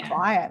 especially our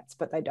clients,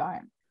 but they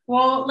don't.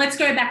 Well, let's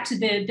go back to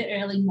the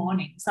early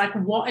mornings. Like,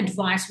 what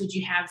advice would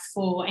you have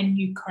for a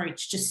new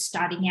coach just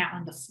starting out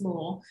on the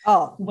floor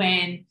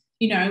when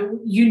you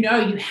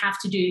have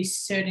to do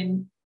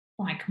certain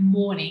like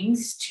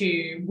mornings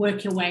to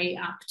work your way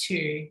up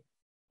to,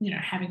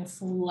 having a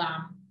full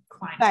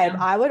client? Babe,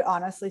 I would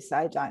honestly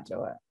say don't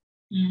do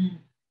it.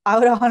 I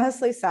would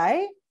honestly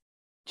say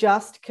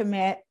just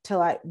commit to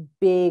like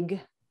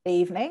big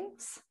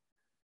evenings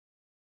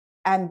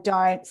and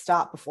don't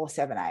start before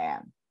 7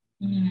 a.m.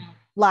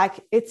 Like,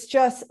 it's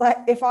just like,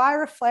 if I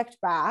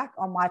reflect back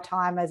on my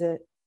time as a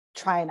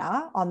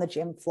trainer on the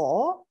gym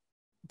floor,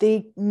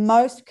 the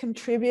most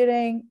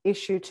contributing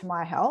issue to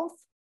my health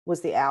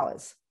was the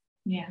hours.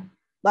 Yeah.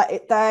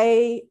 Like,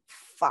 they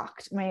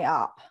fucked me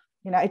up.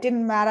 It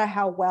didn't matter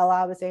how well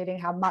I was eating,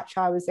 how much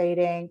I was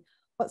eating.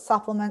 what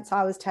supplements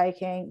I was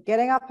taking,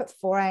 getting up at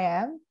 4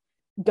 a.m.,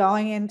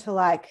 going into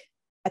like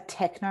a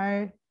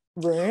techno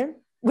room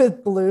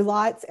with blue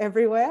lights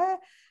everywhere,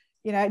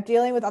 you know,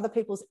 dealing with other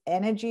people's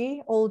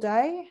energy all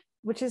day,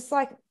 which is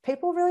like,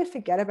 people really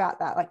forget about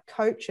that. Like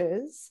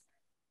coaches,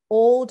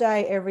 all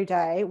day, every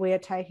day, we are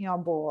taking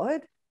on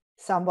board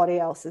somebody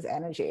else's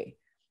energy.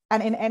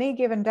 And in any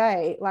given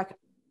day, like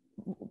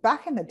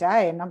back in the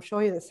day, and I'm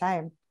sure you're the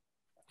same,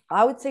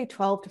 I would see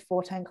 12 to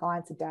 14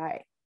 clients a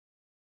day,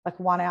 like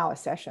 1 hour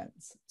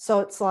sessions. So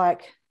it's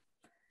like,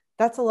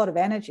 that's a lot of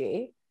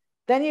energy.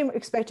 Then you're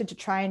expected to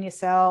train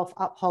yourself,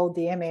 uphold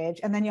the image,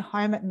 and then you're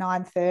home at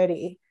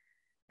 9:30.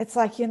 It's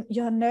like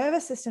your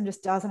nervous system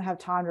just doesn't have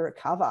time to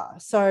recover.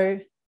 So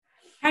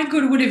how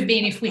good would it have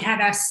been if we had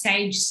our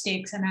sage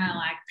sticks and our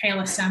like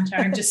Palo Santo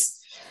and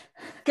just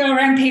go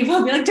around people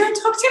and be like, don't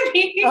talk to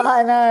me.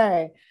 I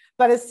know.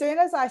 But as soon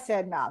as I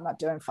said, no, I'm not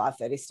doing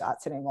 5:30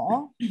 starts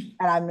anymore, and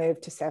I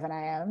moved to 7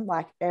 a.m.,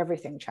 like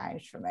everything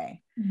changed for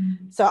me.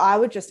 So I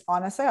would just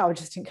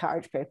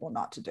encourage people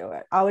not to do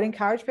it. I would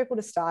encourage people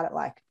to start at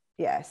like,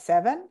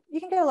 7. You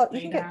can get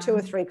you can get 2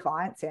 or 3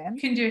 clients in.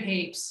 You can do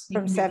heaps.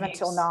 From 7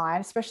 till 9,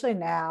 especially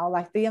now.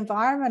 Like the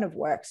environment of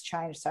work's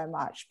changed so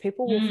much.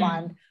 People will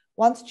find,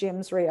 once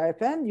gyms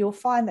reopen, you'll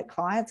find that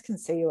clients can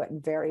see you at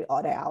very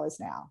odd hours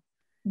now,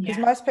 because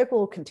most people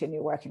will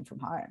continue working from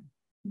home.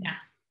 Yeah.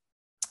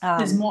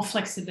 There's more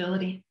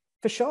flexibility.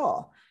 For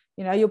sure.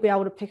 You know, you'll be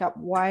able to pick up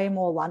way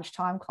more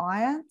lunchtime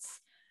clients.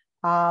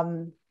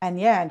 And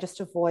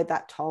just avoid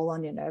that toll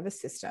on your nervous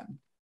system.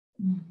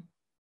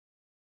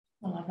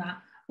 I love that.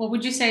 What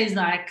would you say is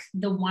like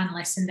the one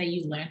lesson that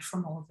you learned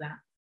from all of that?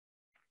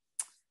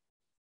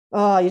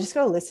 Oh, you just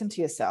got to listen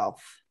to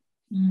yourself.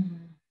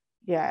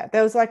 Yeah.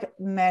 There was like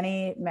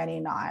many, many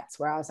nights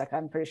where I was like,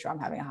 I'm pretty sure I'm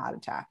having a heart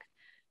attack.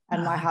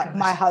 And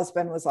my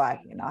husband was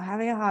like, you're not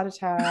having a heart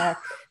attack.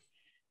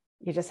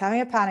 You're just having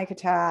a panic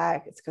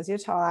attack. It's because you're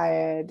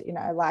tired. You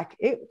know, like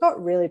it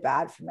got really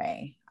bad for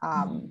me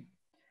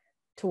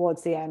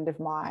towards the end of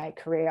my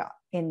career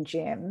in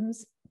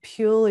gyms,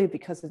 purely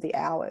because of the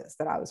hours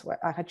that I was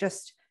working.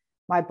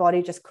 My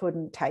body just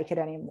couldn't take it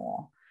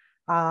anymore.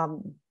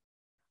 And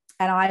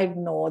I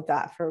ignored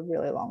that for a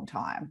really long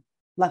time.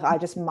 Like I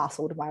just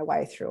muscled my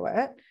way through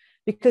it,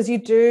 because you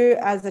do,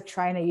 as a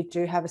trainer, you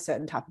do have a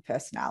certain type of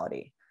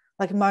personality.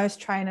 Like most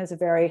trainers are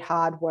very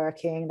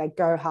hardworking. They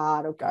go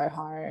hard or go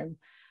home.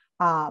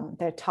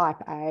 They're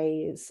type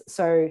A's.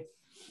 So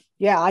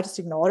yeah, I just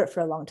ignored it for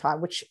a long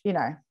time, which, you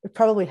know, it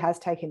probably has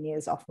taken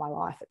years off my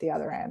life at the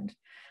other end.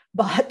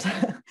 But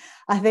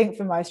I think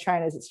for most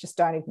trainers, it's just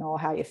don't ignore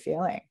how you're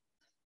feeling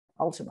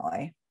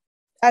ultimately.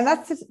 And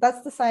that's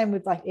the same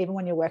with like, even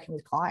when you're working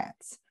with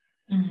clients.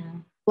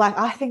 Like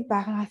I think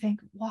back and I think,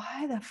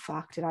 why the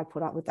fuck did I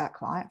put up with that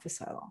client for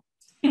so long?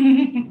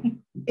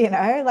 You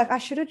know, like I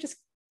should have just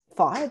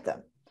fired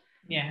them.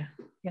 Yeah.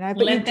 You know,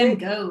 but let them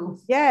go.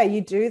 Yeah,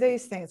 you do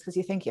these things because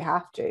you think you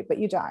have to, but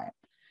you don't.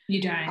 You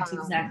don't,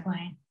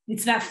 exactly.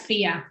 It's that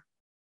fear.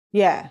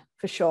 Yeah,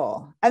 for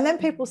sure. And then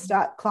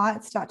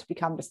clients start to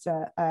become just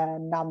a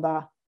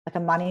number, like a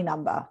money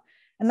number.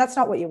 And that's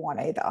not what you want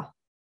either.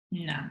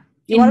 No.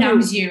 It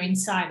numbs you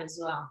inside as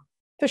well.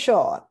 For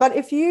sure. But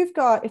if you've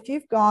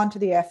gone to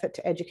the effort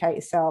to educate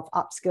yourself,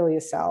 upskill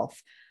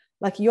yourself,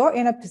 like you're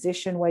in a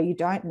position where you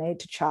don't need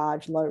to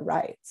charge low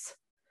rates.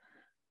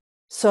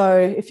 So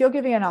if you're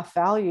giving enough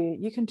value,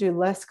 you can do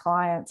less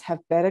clients, have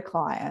better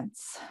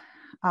clients,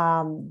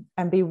 and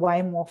be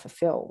way more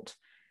fulfilled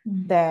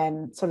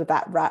than sort of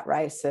that rat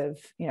race of,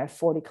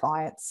 40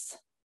 clients.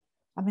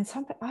 I mean,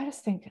 I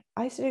just think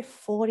I used to do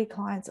 40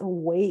 clients a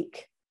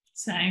week.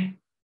 Same.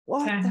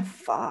 What the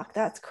fuck?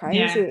 That's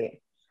crazy. Yeah.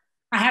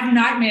 I have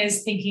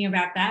nightmares thinking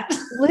about that.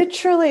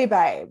 Literally,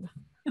 babe.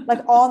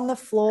 Like on the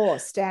floor,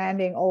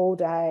 standing all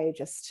day,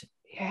 just,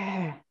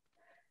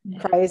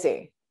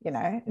 crazy,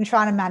 and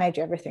trying to manage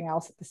everything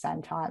else at the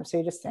same time. So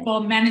you just think.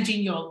 Well,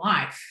 managing your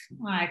life,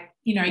 like,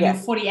 you're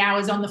 40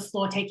 hours on the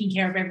floor taking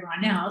care of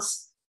everyone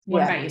else.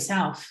 What about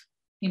yourself?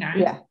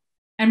 Yeah.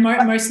 And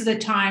most of the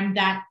time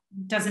that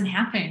doesn't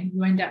happen.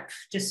 You end up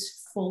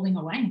just falling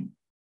away.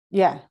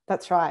 Yeah,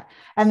 that's right.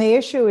 And the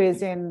issue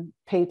is in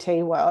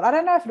PT world, I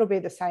don't know if it'll be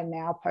the same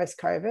now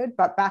post-COVID,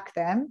 but back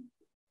then,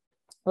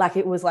 like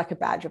it was like a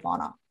badge of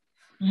honor.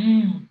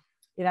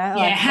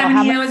 Like, how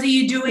many hours are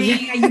you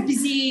doing? Are you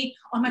busy?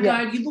 Oh my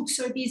God, you look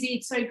so busy.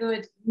 It's so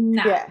good.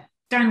 No,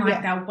 don't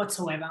like that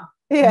whatsoever.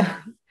 Yeah.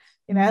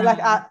 Like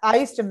I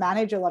used to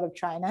manage a lot of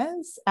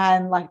trainers,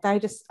 and like I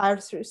just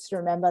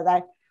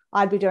remember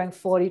I'd be doing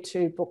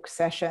 42 book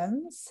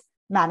sessions,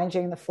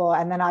 managing the floor,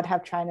 and then I'd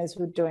have trainers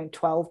who were doing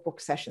 12 book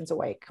sessions a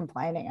week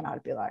complaining, and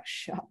I'd be like,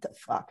 shut the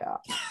fuck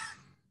up.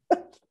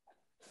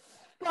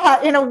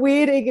 But in a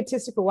weird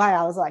egotistical way,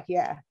 I was like,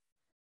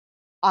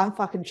 I'm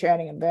fucking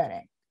churning and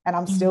burning, and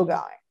I'm still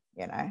going,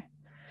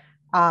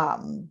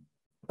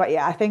 but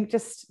I think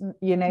just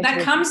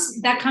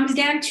that comes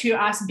down to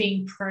us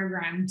being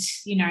programmed,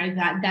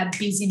 that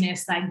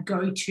busyness, that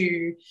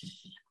go-to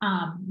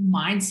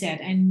mindset.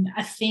 And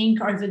I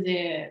think over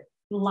the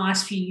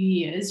last few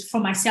years for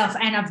myself,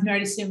 and I've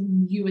noticed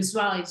in you as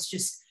well, is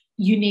just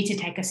you need to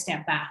take a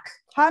step back.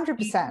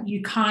 100%.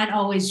 You can't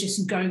always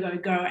just go.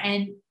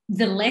 And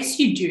the less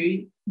you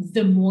do,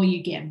 the more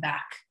you get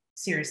back.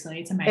 Seriously,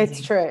 it's amazing.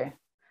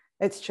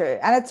 It's true.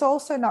 And it's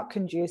also not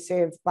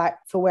conducive, like,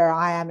 for where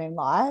I am in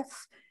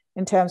life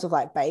in terms of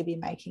like baby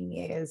making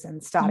years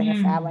and starting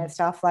a family and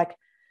stuff. Like,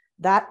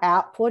 that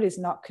output is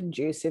not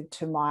conducive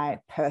to my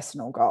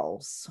personal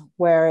goals.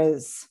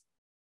 Whereas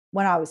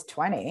when I was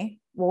 20,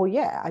 well,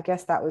 yeah, I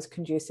guess that was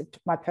conducive to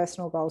my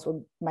personal goals,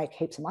 would make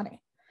heaps of money.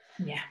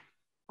 Yeah.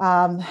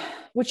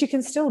 Which you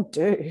can still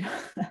do.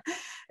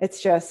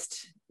 It's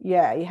just,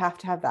 yeah, you have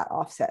to have that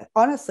offset.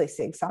 Honestly,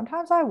 Sig,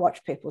 sometimes I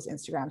watch people's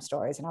Instagram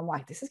stories and I'm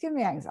like, this is giving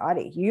me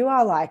anxiety. You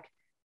are like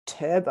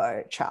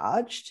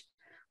turbocharged,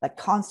 like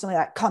constantly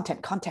like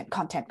content.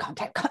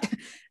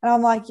 And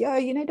I'm like, yo,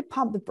 you need to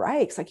pump the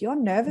brakes. Like, your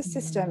nervous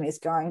system is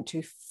going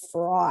to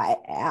fry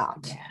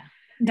out.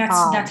 Yeah.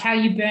 That's how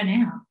you burn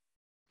out.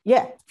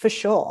 Yeah, for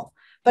sure.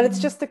 But it's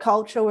just the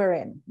culture we're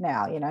in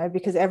now, you know,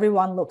 because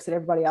everyone looks at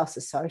everybody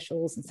else's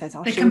socials and says,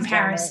 oh, the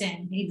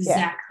comparison.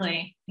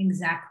 Exactly.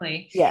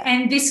 Yeah.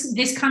 And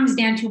this comes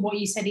down to what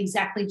you said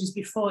exactly just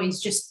before,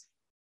 is just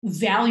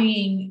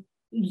valuing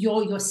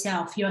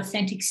yourself, your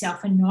authentic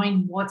self, and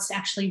knowing what's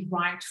actually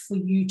right for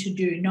you to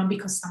do, not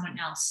because someone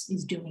else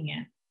is doing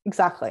it.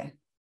 Exactly.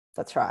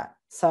 That's right.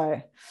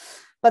 So,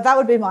 but that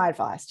would be my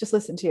advice. Just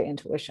listen to your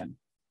intuition.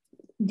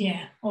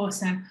 Yeah,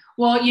 awesome.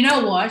 Well, you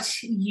know what?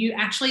 You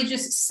actually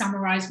just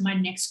summarized my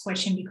next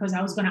question, because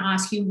I was going to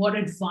ask you, what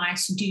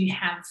advice do you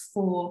have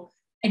for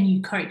a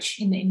new coach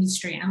in the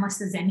industry, unless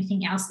there's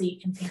anything else that you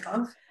can think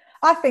of?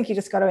 I think you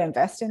just got to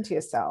invest into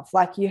yourself.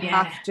 Like, you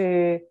have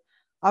to.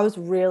 I was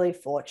really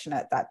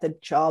fortunate that the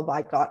job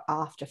I got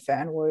after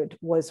Fernwood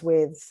was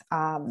with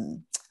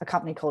a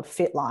company called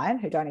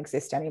Fitline, who don't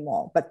exist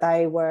anymore, but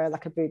they were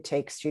like a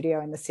boutique studio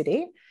in the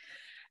city.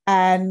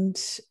 And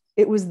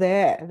it was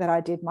there that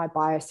I did my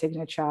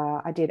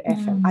biosignature. I did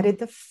FM. I did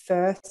the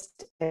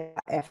first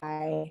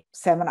FA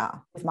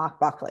seminar with Mark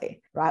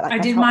Buckley, right? Like, I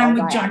did mine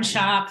with John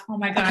Sharp. Oh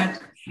my God.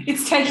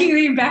 It's taking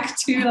me back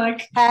to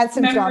like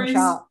handsome memories.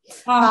 John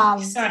Sharp.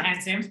 Oh, so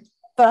handsome.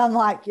 But I'm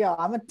like, yo,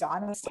 I'm a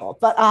dinosaur.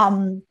 But,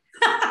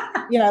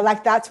 you know,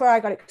 like, that's where I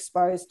got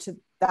exposed to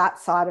that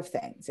side of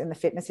things in the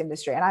fitness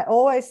industry. And I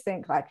always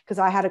think, like, because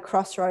I had a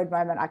crossroad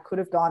moment, I could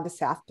have gone to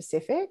South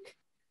Pacific,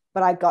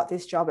 but I got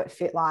this job at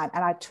Fitline,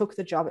 and I took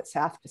the job at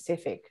South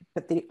Pacific.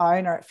 But the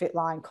owner at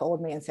Fitline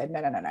called me and said,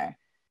 no,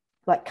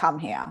 like, come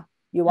here.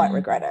 You won't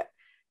regret it.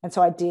 And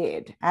so I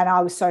did. And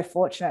I was so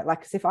fortunate,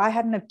 like, because if I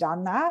hadn't have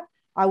done that,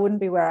 I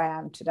wouldn't be where I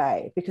am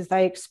today, because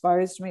they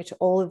exposed me to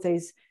all of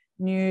these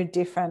new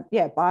different,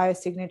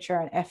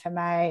 biosignature and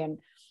FMA and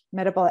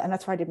metabolic. And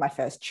that's where I did my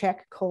first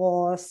check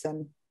course.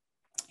 And,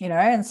 you know,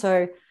 and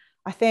so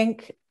I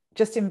think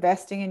just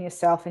investing in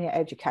yourself and your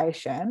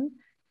education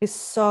is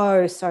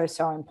so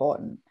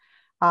important,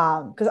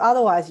 because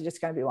otherwise you're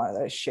just going to be one of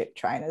those shit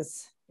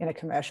trainers in a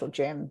commercial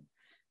gym,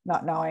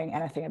 not knowing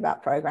anything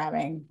about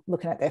programming,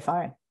 looking at their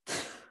phone.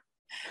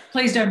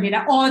 Please don't be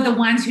that. Or the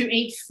ones who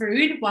eat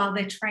food while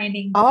they're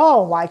training.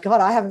 Oh my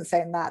God, I haven't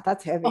seen that.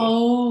 That's heavy.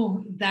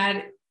 Oh,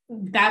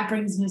 that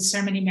brings me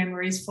so many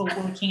memories for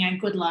working at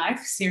Good Life.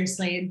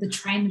 Seriously, the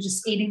trainer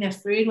just eating their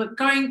food, like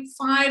going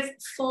 5,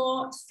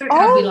 4, 3.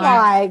 Oh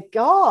my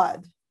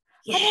God.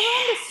 Yeah.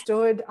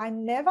 I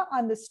never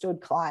understood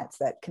clients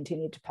that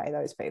continued to pay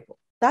those people.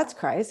 That's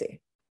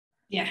crazy.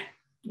 Yeah,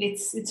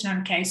 it's not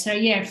okay. So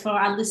yeah, for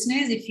our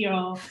listeners, if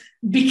you're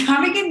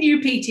becoming a new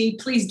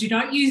PT, please do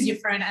not use your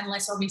phone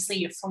unless obviously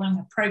you're following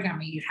a program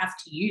and you have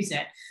to use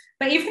it.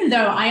 But even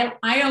though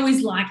I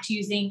always liked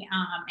using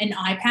an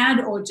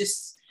iPad or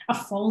just a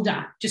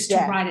folder just to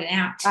write it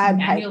out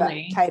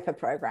manually. Paper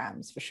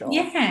programs for sure.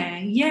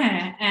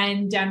 Yeah.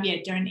 And don't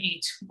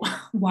eat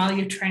while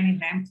you're training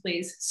them,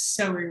 please.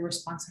 So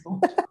irresponsible.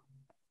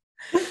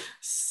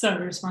 So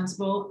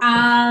responsible.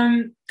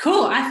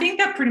 Cool. I think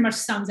that pretty much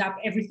sums up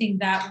everything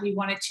that we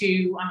wanted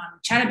to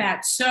chat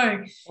about.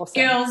 So awesome.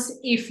 Girls,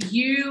 if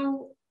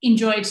you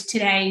enjoyed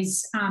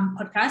today's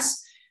podcast,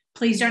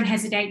 please don't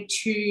hesitate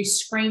to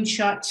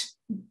screenshot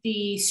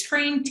the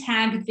screen,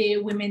 tag the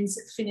Women's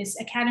Fitness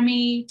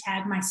Academy,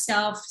 tag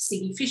myself,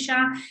 Siggy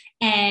Fisher,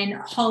 and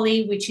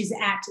Holly, which is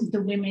at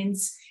the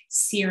Women's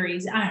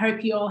Series. I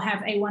hope you all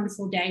have a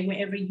wonderful day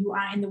wherever you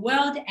are in the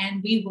world,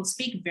 and we will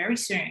speak very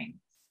soon.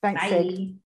 Thanks, Bye. Sig.